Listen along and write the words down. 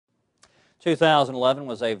2011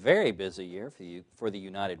 was a very busy year for the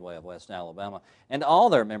United Way of West Alabama and all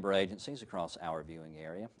their member agencies across our viewing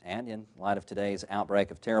area. And in light of today's outbreak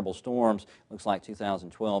of terrible storms, looks like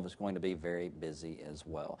 2012 is going to be very busy as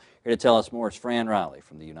well. Here to tell us more is Fran Riley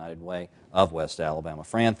from the United Way of West Alabama.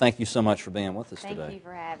 Fran, thank you so much for being with us today. Thank you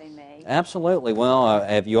for having me. Absolutely. Well,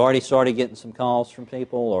 have you already started getting some calls from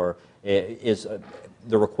people, or is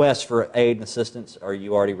the request for aid and assistance, are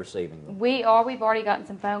you already receiving them? We are. We've already gotten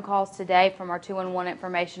some phone calls today from our 211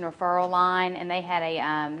 information referral line, and they had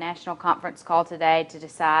a national conference call today to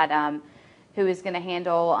decide who is going to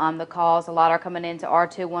handle the calls. A lot are coming into our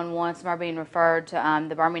 211. Some are being referred to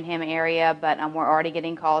the Birmingham area, but we're already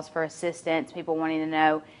getting calls for assistance, people wanting to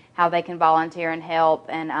know how they can volunteer and help.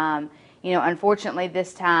 And you know, unfortunately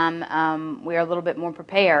this time we're a little bit more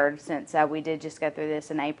prepared since we did just go through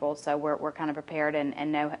this in April, so we're kind of prepared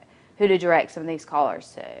and know who to direct some of these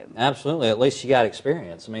callers to. Absolutely. At least you got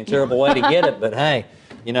experience. I mean, terrible way to get it, but hey,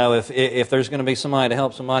 you know, if there's going to be somebody to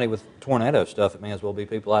help somebody with tornado stuff, it may as well be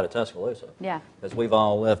people out of Tuscaloosa. Yeah. Because we've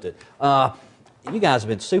all lived it. You guys have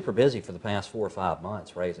been super busy for the past 4 or 5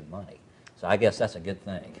 months raising money. So I guess that's a good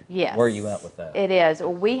thing. Yes. Where are you at with that? It is.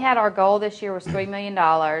 We had our goal this year was $3 million,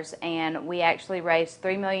 and we actually raised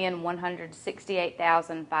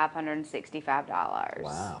 $3,168,565.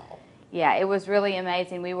 Wow. Yeah, it was really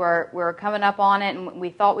amazing. We were coming up on it, and we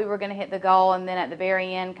thought we were going to hit the goal, and then at the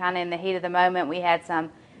very end, kind of in the heat of the moment, we had some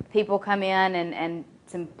people come in, and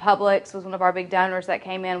some Publix was one of our big donors that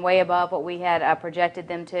came in way above what we had projected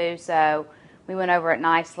them to, so we went over it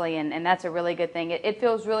nicely, and that's a really good thing. It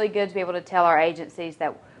feels really good to be able to tell our agencies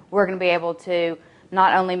that we're going to be able to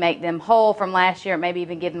not only make them whole from last year, maybe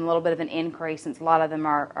even give them a little bit of an increase, since a lot of them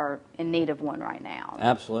are in need of one right now.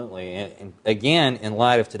 Absolutely. And again, in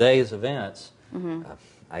light of today's events,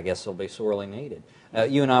 I guess they'll be sorely needed.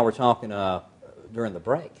 You and I were talking during the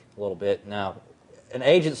break a little bit. Now, an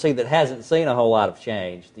agency that hasn't seen a whole lot of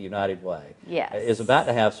change, the United Way, yes, is about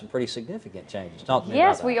to have some pretty significant changes. Talk to me about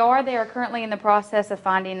that. Yes, we are. They are currently in the process of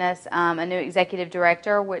finding us a new executive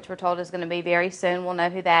director, which we're told is going to be very soon. We'll know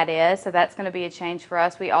who that is, so that's going to be a change for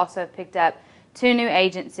us. We also have picked up 2 new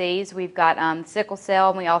agencies. We've got sickle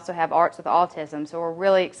cell, and we also have Arts with Autism, so we're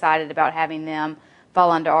really excited about having them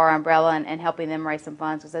fall under our umbrella and helping them raise some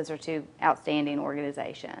funds, because those are 2 outstanding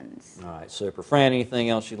organizations. All right, super. Fran, anything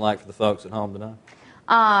else you'd like for the folks at home tonight?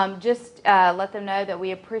 Just let them know that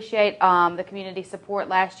we appreciate the community support.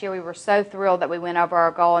 Last year we were so thrilled that we went over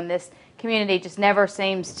our goal, and this community just never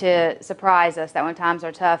seems to surprise us, that when times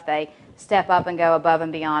are tough they step up and go above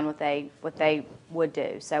and beyond what they would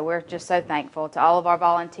do. So we're just so thankful to all of our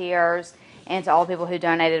volunteers and to all the people who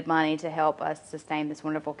donated money to help us sustain this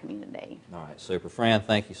wonderful community. All right, super. Fran,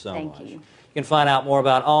 thank you so much. Thank you. You can find out more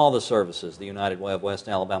about all the services the United Way of West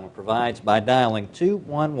Alabama provides by dialing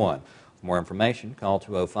 211. For more information, call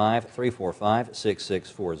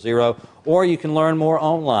 205-345-6640, or you can learn more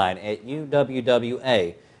online at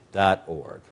uwwa.org.